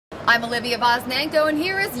I'm Olivia Voznenko, and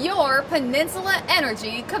here is your Peninsula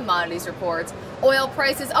Energy Commodities Report. Oil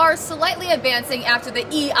prices are slightly advancing after the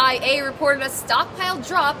EIA reported a stockpile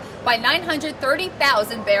drop by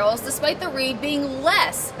 930,000 barrels, despite the read being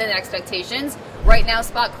less than expectations. Right now,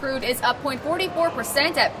 spot crude is up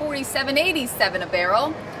 0.44% at $47.87 a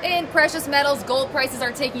barrel. In precious metals, gold prices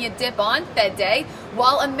are taking a dip on Fed Day.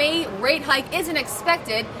 While a May rate hike isn't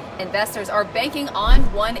expected, investors are banking on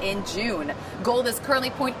one in June. Gold is currently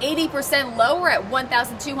 0.80% lower at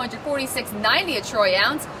 $1,246.90 a troy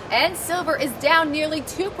ounce, and silver is down nearly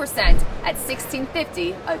 2% at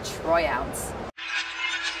 $16.50 a troy ounce.